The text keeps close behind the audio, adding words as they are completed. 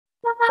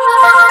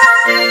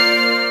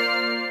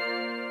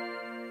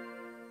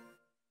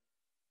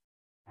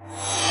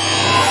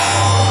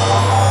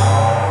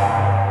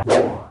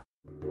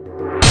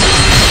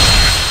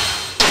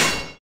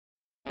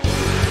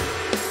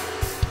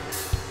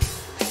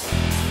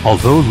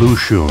Although Lu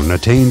Xun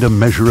attained a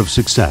measure of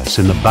success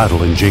in the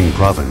battle in Jing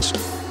province,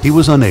 he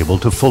was unable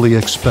to fully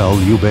expel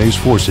Liu Bei's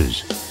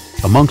forces.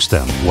 Amongst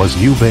them was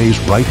Liu Bei's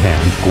right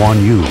hand,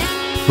 Guan Yu,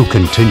 who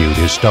continued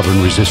his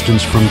stubborn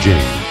resistance from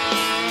Jing.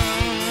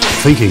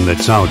 Thinking that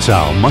Cao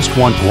Cao must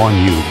want Guan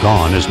Yu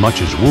gone as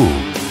much as Wu,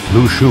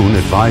 Lu Xun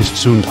advised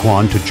Sun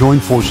Quan to join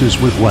forces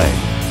with Wei.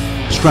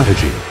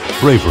 Strategy,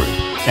 bravery,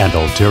 and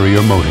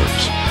ulterior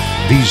motives.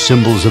 These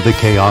symbols of the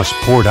chaos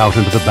poured out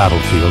into the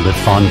battlefield at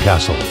Fan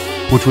Castle,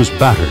 which was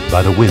battered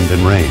by the wind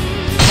and rain.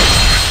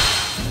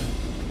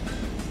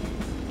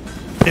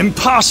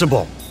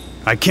 Impossible!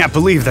 I can't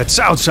believe that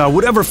Cao Cao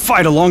would ever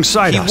fight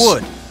alongside us. He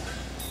would.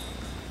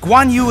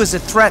 Guan Yu is a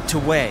threat to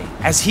Wei,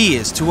 as he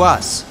is to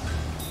us.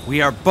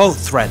 We are both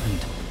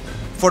threatened.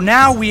 For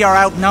now, we are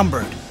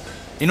outnumbered.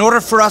 In order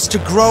for us to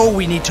grow,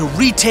 we need to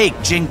retake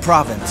Jing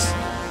province.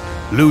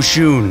 Lu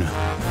Xun,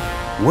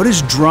 what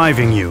is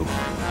driving you?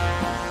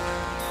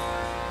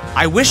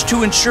 I wish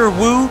to ensure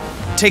Wu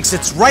takes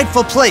its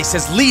rightful place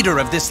as leader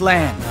of this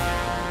land.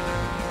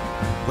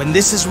 When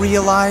this is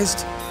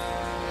realized,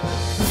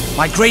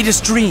 my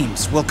greatest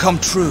dreams will come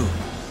true.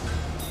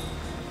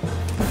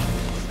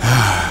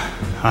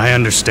 I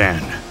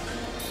understand.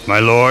 My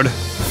lord,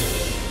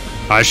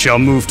 I shall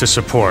move to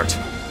support.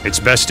 It's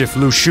best if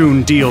Lu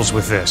Xun deals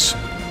with this.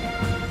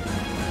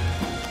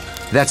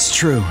 That's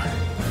true.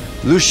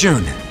 Lu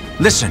Xun,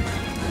 listen.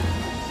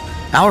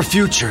 Our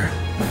future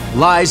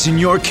lies in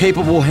your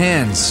capable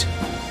hands.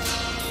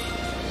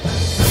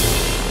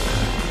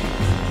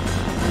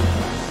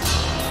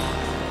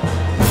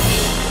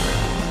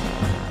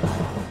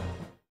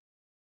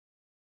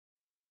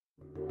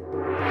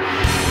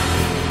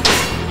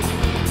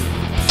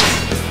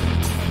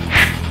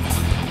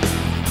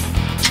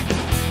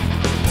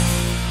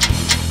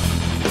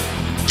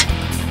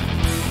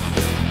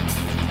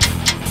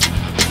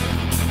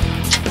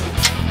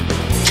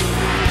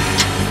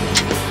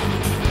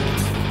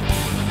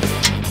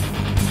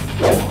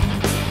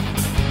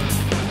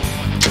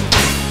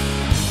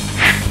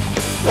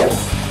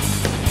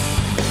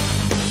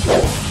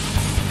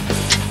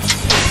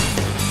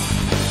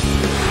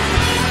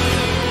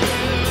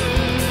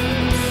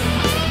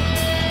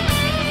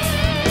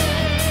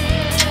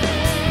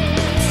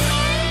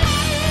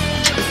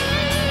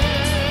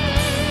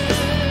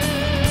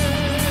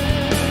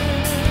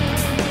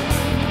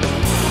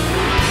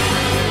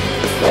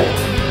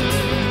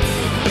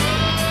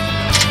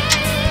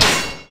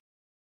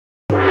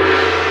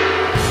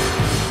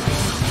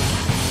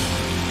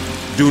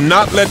 Do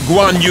not let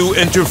Guan Yu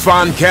enter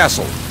Fan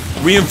Castle.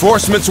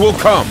 Reinforcements will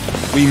come.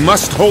 We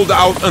must hold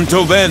out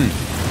until then.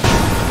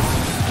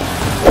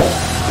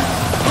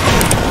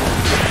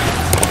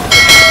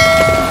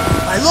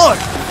 My lord,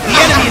 the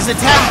enemy is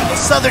attacking the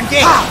southern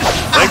gate.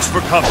 Thanks for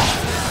coming.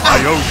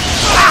 I owe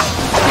you.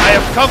 I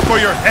have come for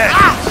your head.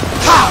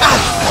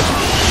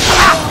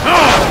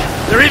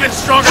 They're even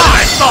stronger than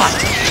I thought.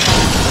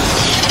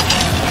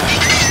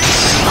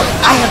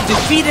 I have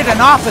defeated an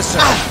officer.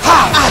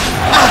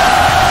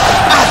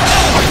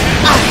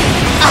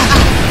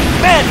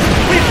 Men,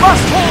 we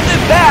must hold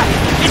him back.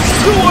 It's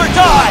do or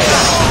die.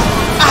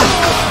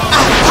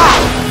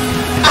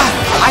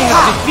 I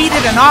have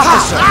defeated an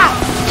officer. I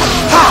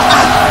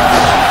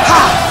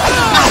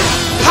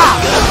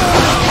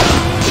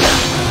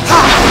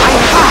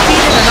have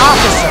defeated an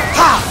officer.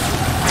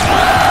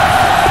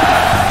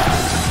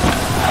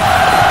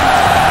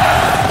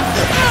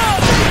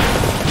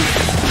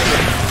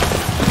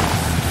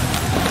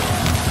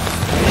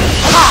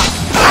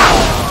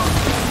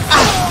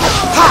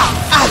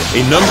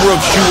 A number of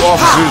Shu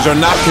officers are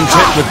not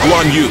content with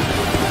Guan Yu.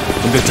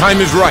 When the time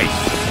is right,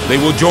 they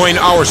will join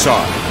our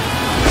side.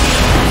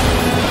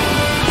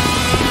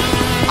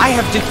 I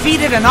have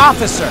defeated an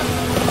officer.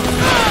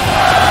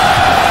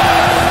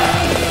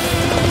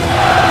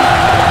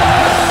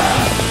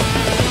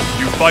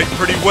 You fight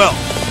pretty well,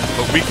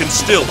 but we can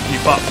still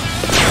keep up.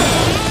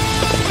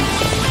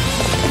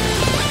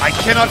 I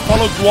cannot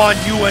follow Guan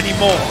Yu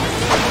anymore.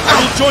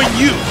 I will join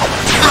you.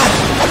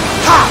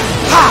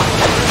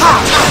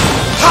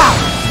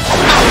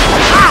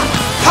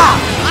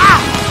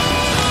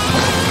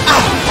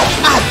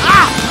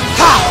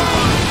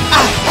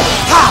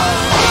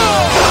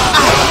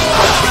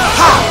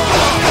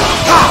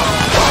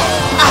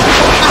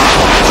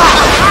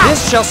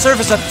 This shall serve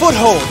as a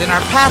foothold in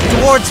our path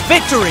towards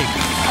victory.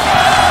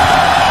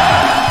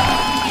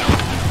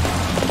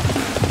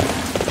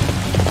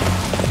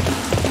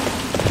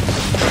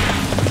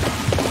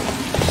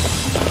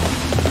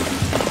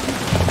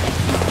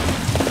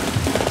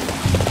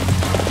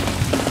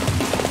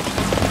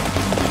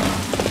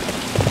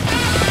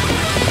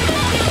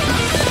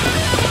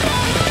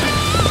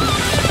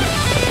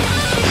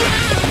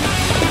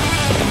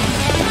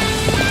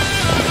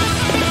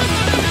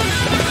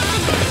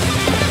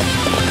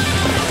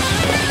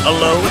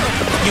 Alone?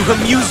 You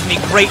amuse me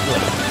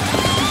greatly.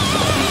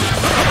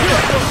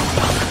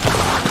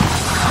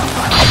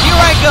 Here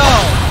I go!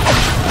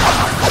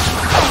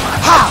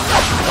 Ha!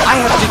 I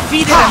have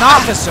defeated an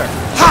officer.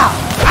 Ha!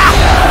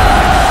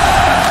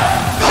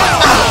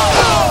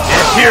 It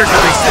appears the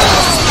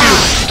resistance is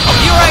futile.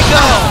 Here I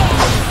go!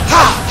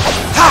 Ha!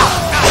 Ha!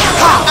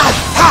 Ha!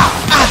 Ha!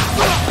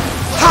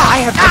 Ha! I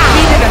have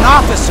defeated an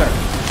officer.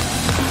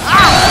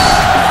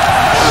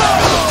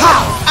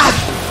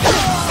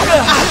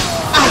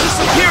 This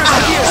appears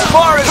to be as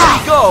far as we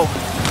go.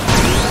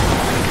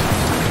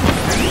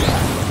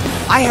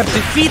 I have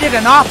defeated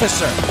an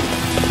officer.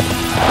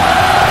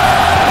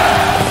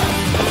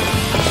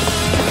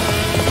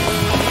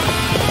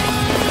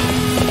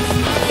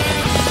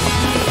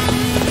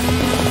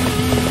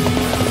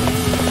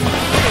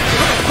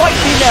 Fight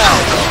me now,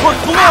 for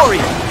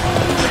glory!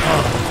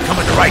 Come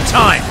at the right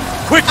time.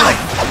 Quickly,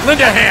 lend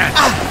a hand.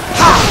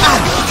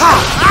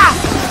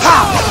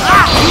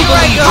 You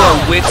believe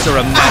your wits are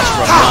a match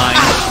for mine?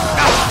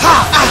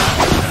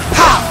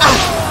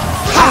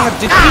 I have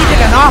defeated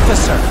an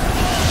officer.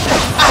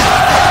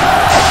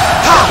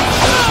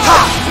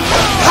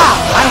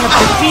 I have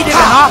defeated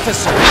an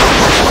officer.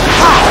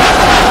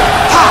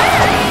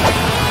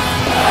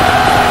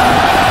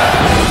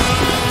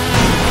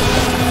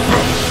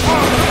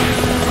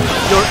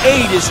 Your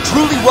aid is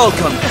truly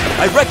welcome.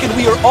 I reckon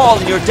we are all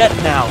in your debt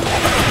now.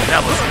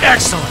 That was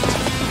excellent.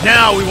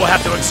 Now we will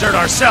have to exert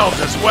ourselves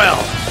as well.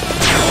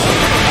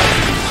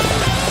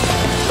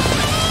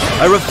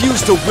 I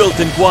refuse to wilt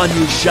in Guan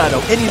Yu's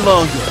shadow any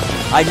longer.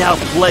 I now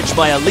pledge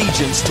my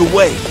allegiance to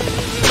Wei.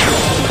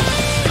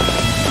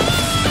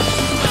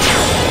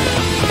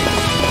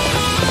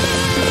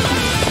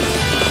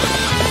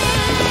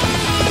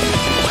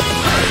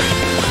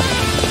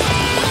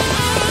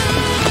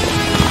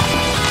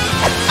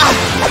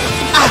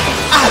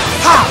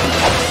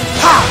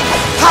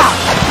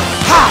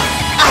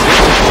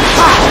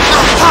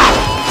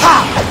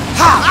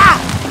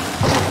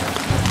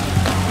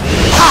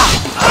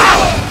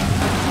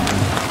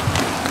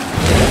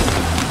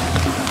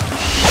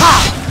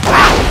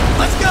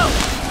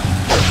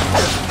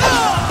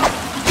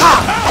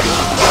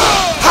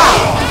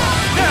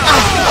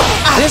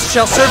 This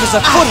shall serve as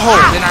a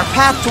foothold in our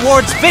path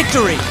towards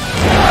victory!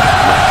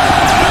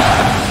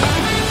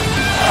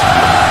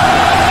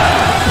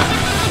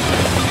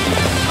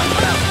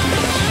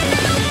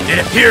 It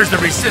appears the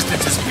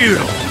resistance is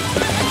futile.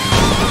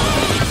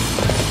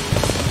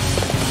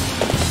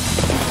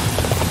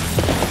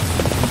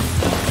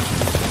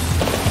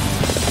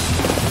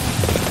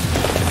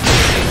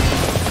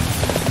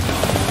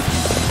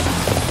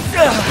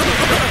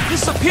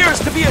 This appears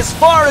to be as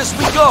far as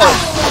we go!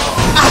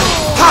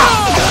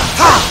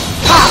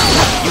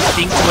 You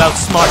think to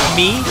outsmart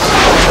me?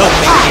 Don't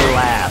make me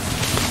laugh.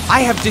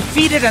 I have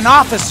defeated an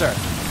officer.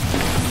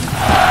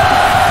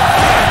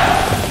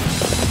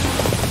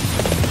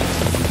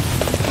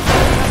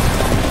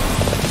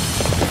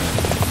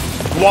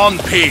 Guan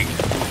Ping,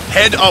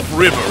 head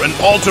upriver and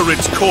alter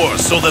its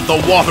course so that the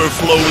water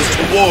flows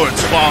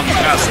towards Huang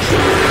Castle.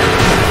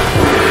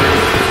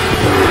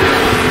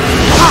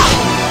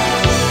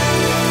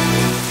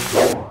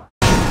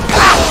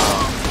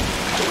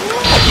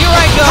 Here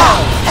I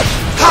go!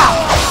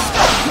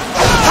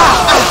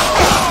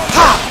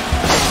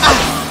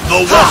 The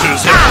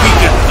waters have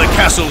weakened the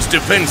castle's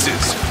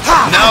defenses.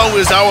 Now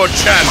is our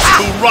chance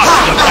to rock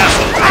the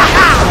castle.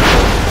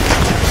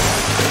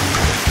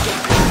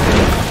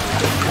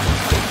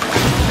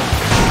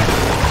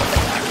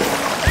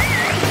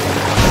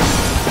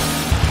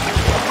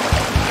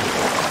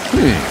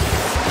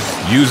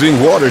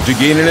 Using water to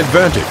gain an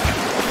advantage.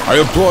 I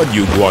applaud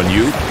you, Guan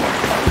Yu.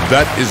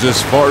 That is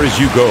as far as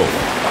you go.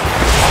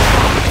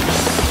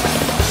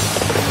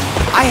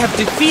 I have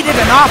defeated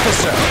an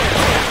officer.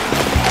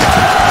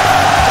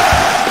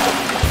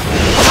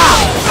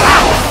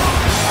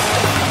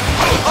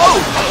 Oh,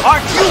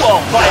 aren't you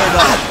all fired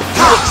up?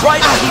 We will try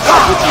to keep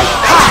up with you.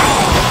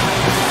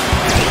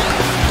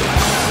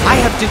 I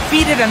have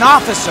defeated an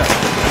officer.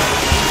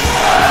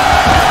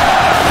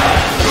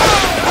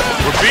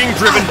 We're being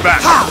driven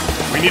back.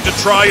 We need to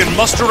try and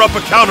muster up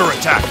a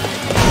counterattack.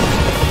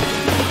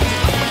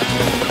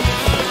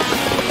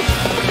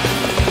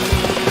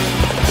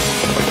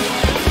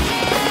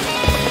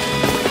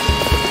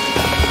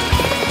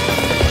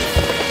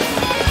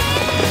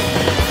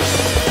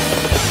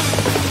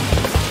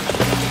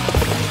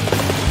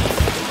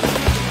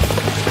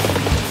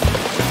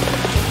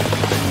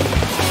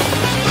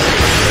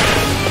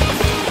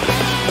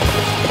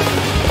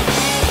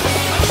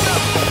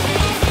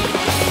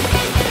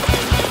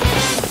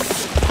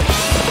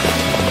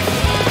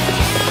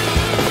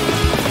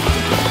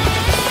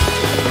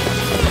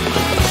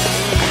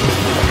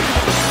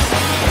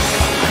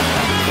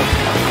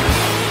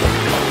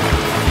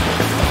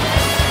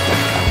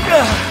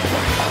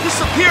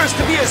 Appears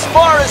to be as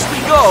far as we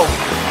go.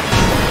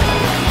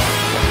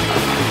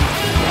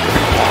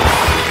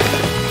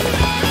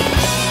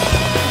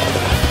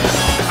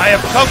 I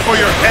have come for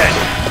your head.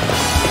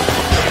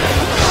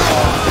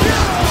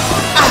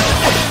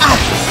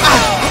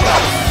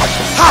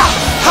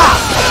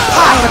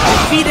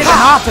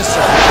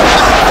 officer!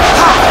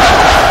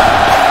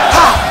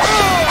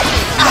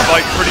 You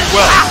fight pretty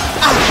well.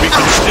 We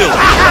can still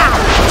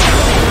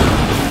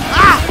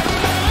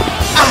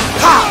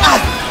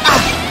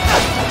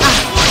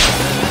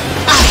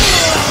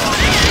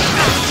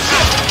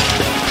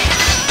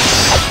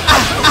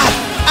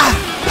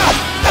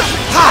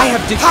I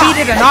have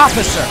defeated an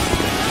officer!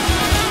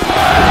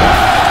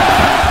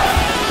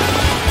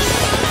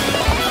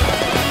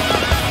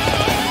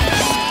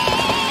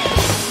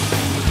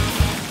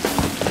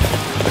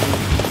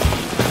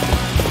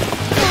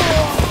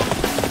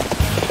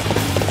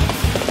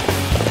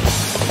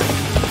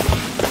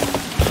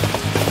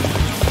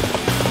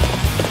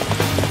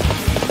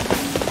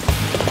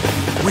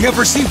 We have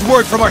received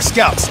word from our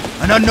scouts.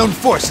 An unknown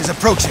force is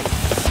approaching.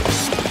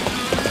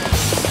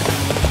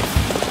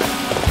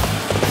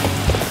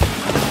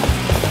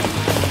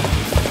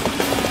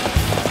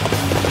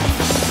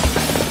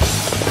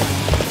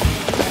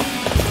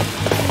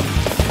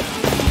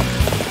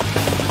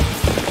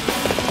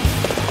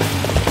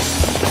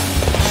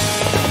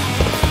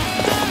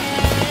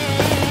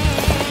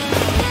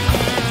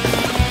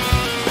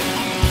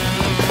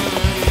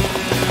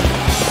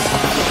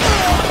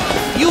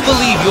 You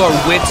believe your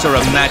wits are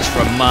a match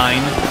for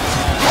mine? Here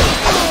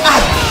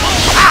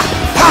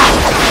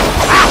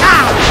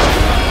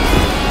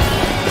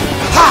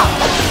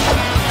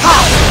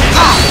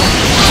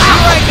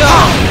I go!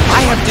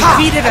 I have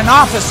defeated an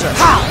officer!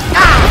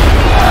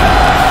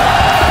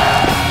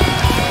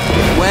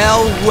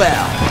 Well,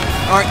 well.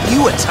 Aren't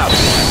you a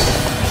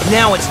toughie?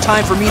 Now it's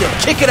time for me to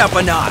kick it up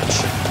a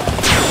notch.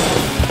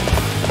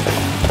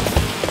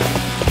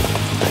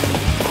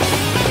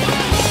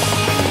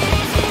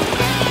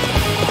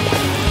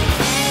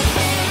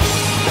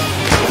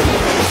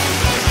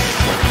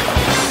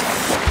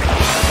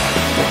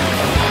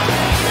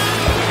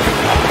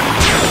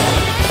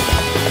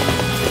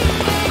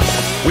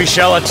 We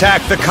shall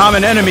attack the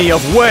common enemy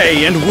of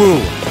Wei and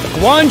Wu.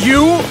 Guan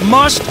Yu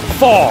must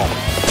fall.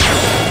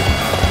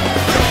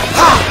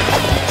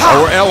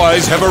 Our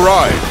allies have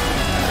arrived.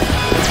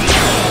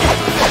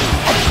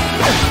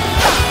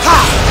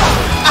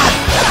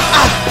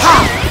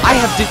 I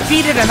have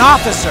defeated an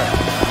officer!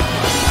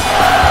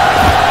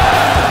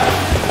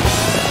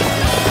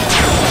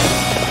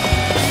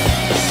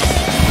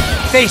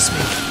 Face me!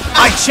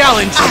 I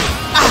challenge you!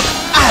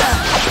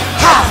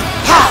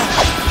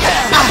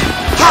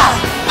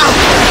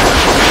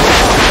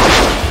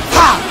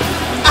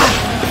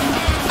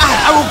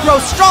 I will grow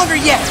stronger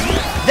yet!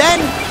 Then,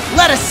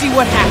 let us see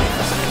what happens.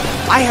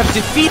 I have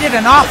defeated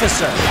an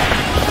officer!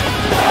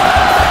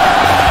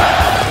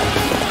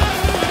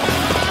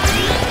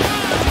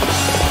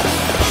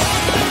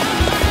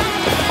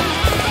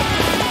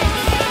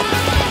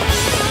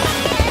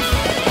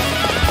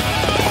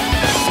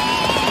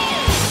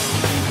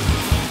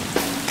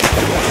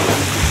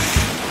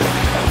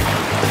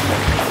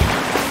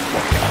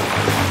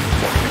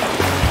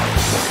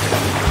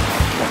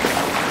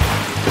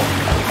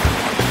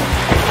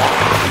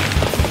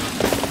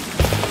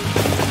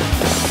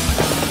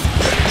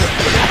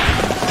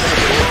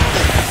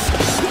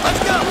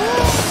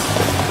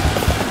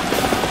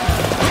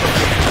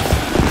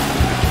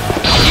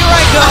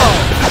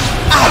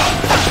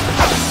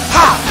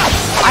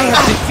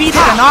 Defeated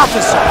an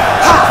officer!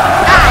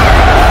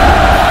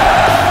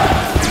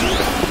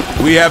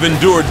 We have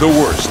endured the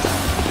worst.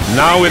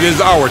 Now it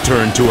is our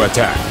turn to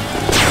attack.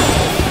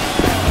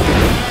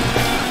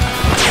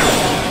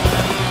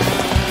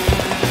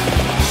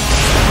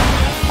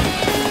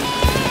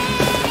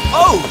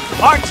 Oh,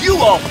 aren't you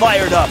all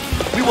fired up?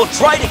 We will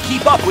try to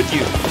keep up with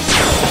you.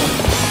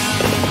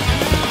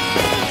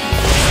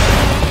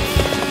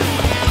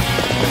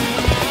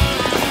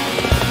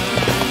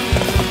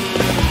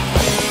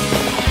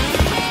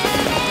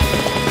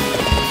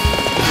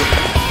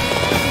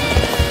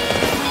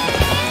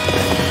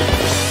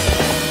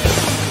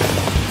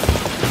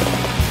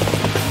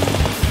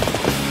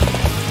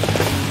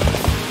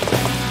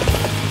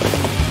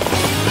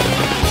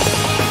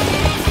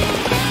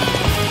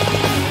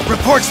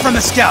 Reports from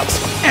the scouts.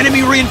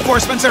 Enemy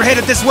reinforcements are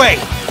headed this way.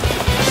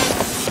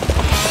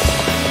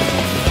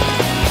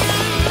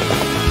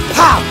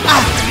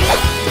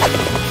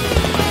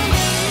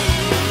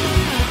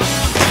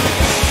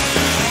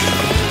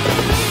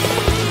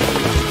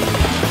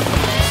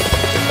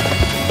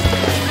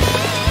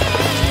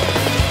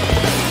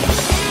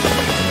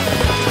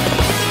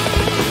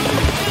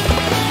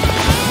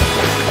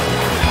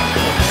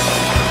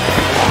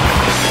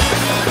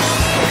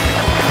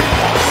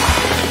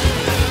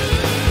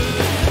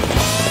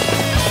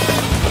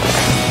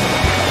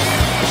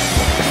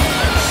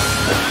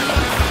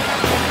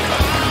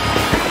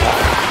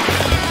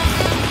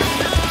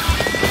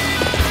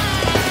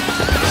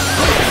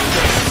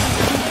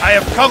 I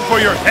have come for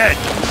your head.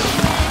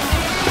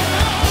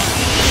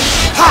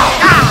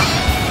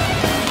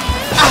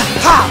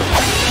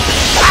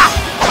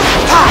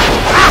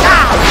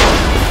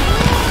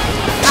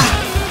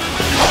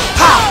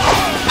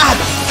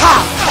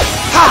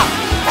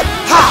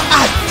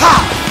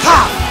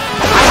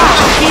 I have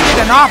defeated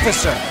an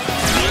officer.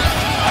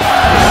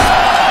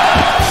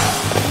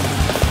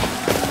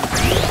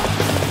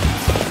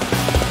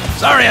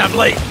 Sorry I'm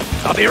late.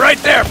 I'll be right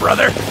there,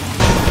 brother.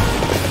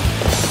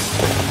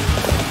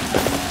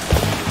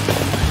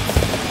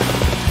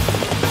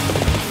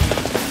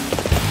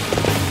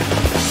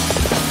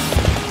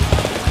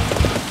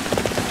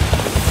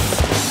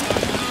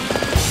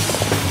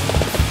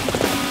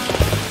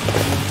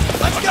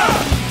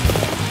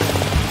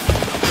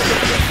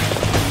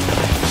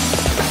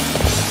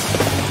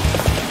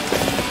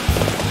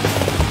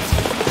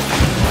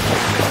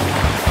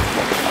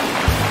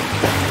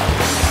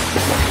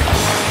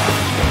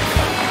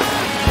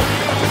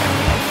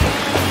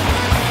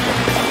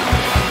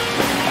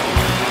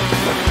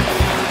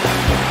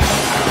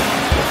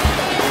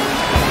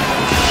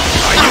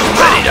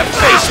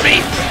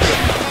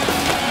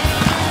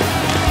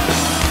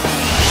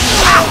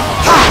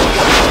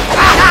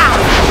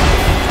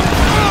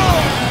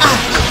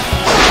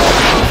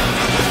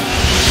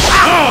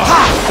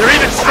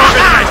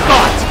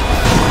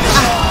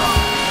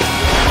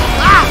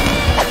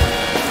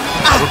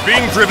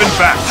 Driven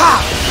back.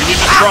 We need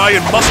to try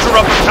and muster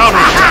up a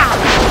counterattack.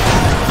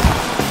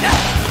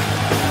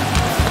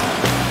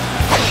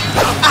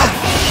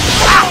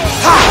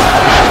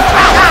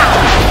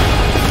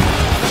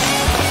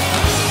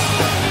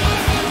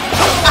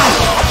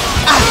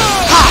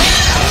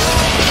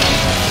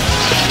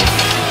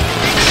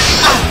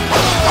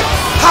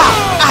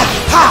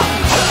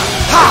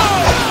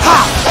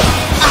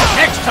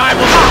 Next time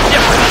will be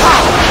different.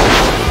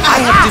 I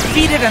have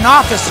defeated an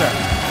officer.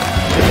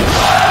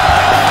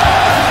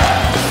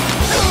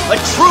 A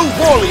true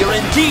warrior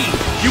indeed!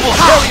 You will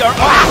carry our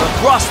honor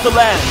across the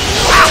land!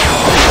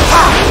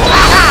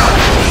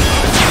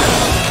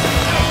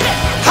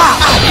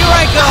 Here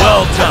I go!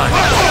 Well done!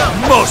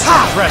 Most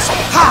impressive!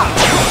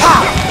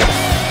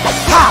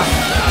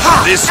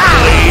 This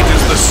blade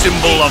is the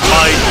symbol of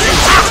my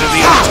duty to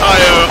the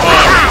entire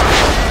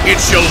army.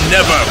 It shall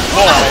never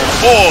fall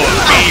or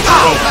be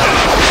broken.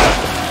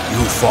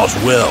 You fought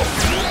well.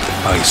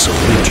 I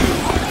salute you.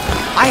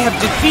 I have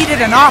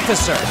defeated an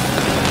officer.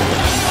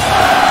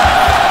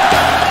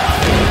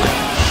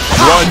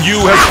 Guan Yu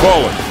has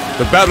fallen.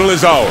 The battle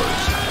is ours.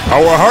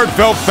 Our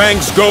heartfelt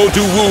thanks go to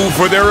Wu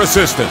for their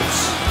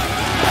assistance.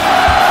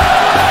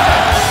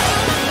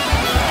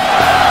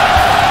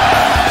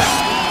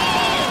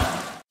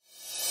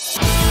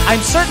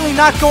 I'm certainly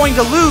not going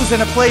to lose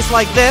in a place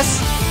like this.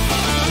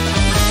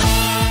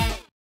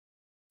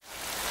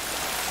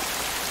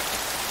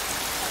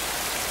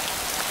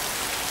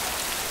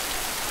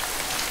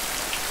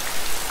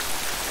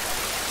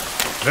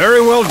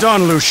 Very well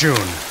done, Lu Xun.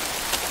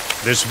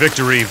 This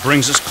victory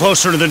brings us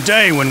closer to the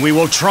day when we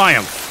will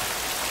triumph.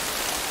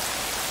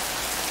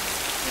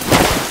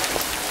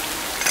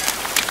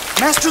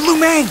 Master Lu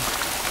Meng!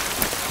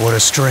 What a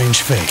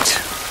strange fate.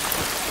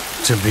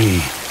 To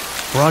be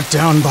brought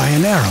down by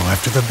an arrow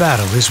after the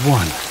battle is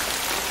won.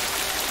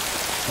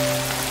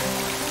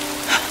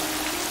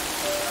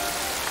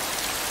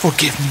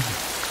 Forgive me.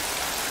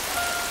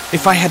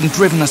 If I hadn't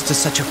driven us to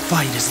such a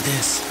fight as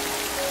this.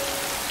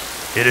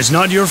 It is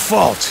not your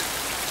fault.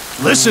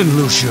 Listen,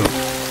 Lu Xun.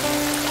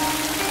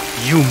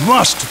 You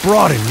must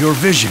broaden your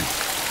vision.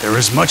 There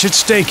is much at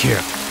stake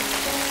here.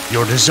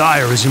 Your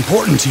desire is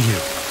important to you,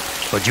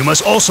 but you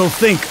must also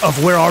think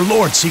of where our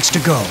Lord seeks to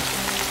go.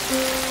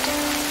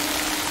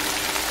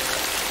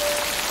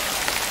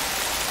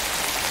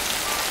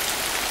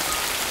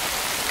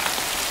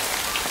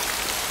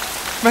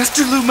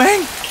 Master Lu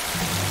Meng!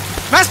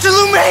 Master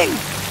Lu Meng!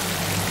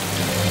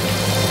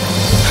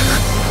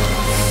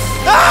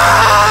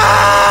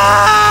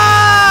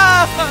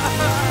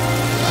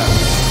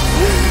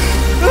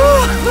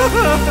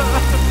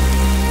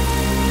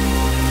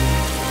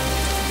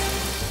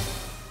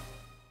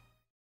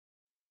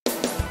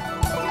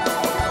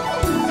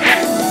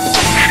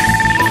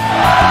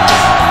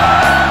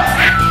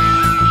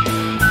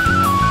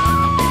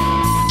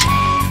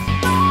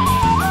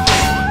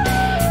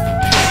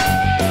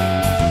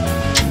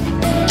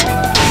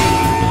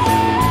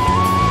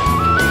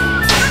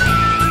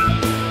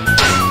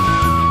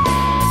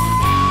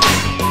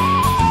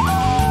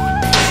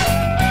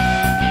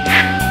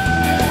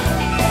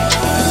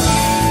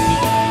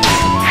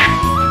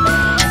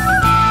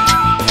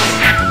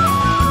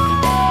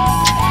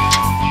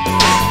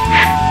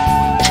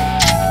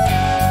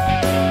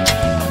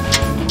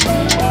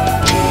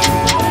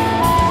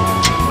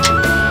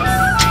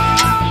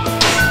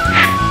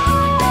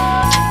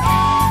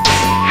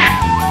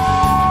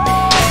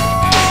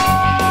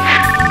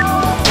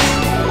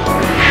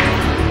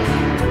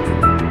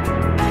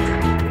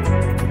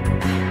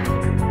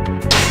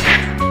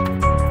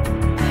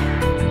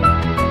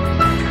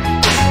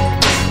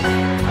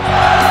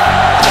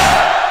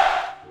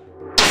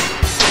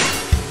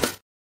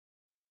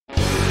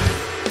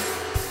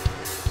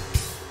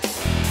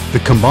 The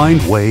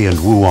combined Wei and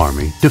Wu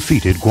army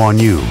defeated Guan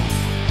Yu.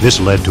 This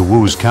led to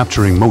Wu's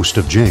capturing most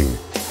of Jing,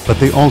 but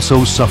they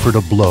also suffered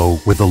a blow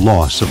with the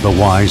loss of the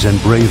wise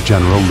and brave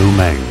general Lu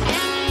Meng.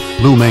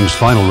 Lu Meng's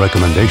final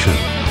recommendation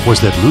was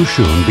that Lu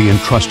Xun be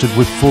entrusted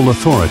with full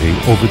authority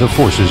over the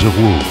forces of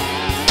Wu.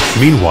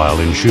 Meanwhile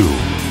in Shu,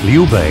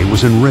 Liu Bei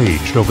was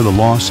enraged over the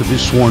loss of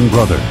his sworn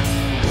brother.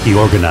 He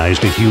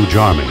organized a huge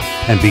army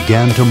and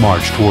began to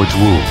march towards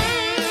Wu.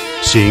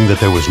 Seeing that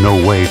there was no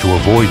way to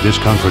avoid this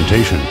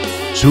confrontation,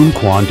 Sun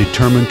Quan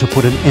determined to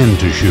put an end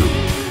to Shu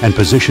and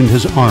positioned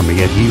his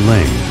army at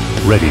Yiling,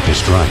 ready to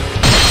strike.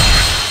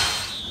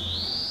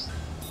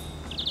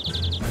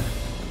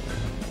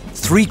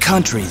 3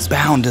 countries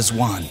bound as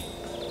one.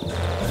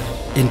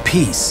 In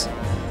peace.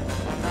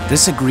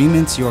 This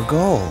agreement's your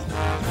goal.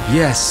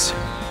 Yes.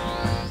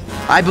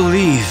 I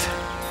believe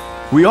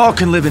we all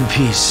can live in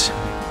peace.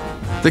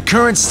 The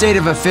current state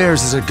of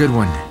affairs is a good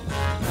one.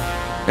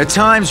 At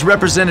times,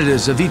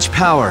 representatives of each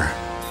power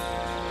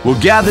will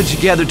gather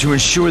together to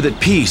ensure that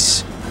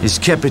peace is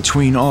kept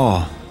between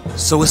all.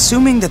 So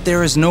assuming that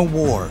there is no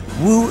war,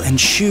 Wu and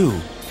Shu,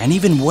 and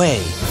even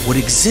Wei, would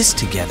exist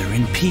together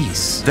in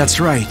peace. That's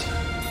right.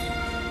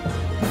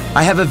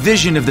 I have a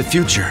vision of the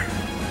future.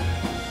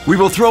 We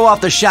will throw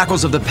off the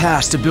shackles of the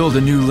past to build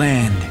a new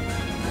land.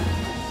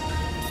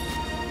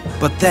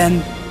 But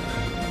then,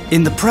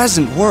 in the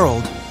present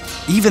world,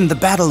 even the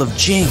Battle of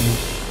Jing...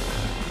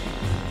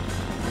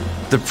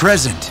 The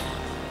present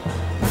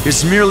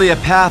is merely a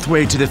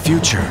pathway to the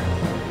future.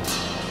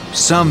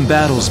 Some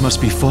battles must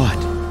be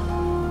fought.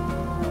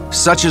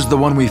 Such as the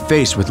one we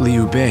face with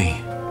Liu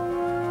Bei.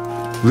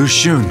 Lu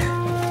Xun,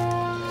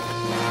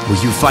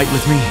 will you fight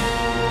with me?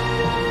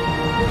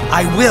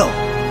 I will.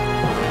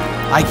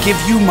 I give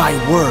you my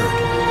word.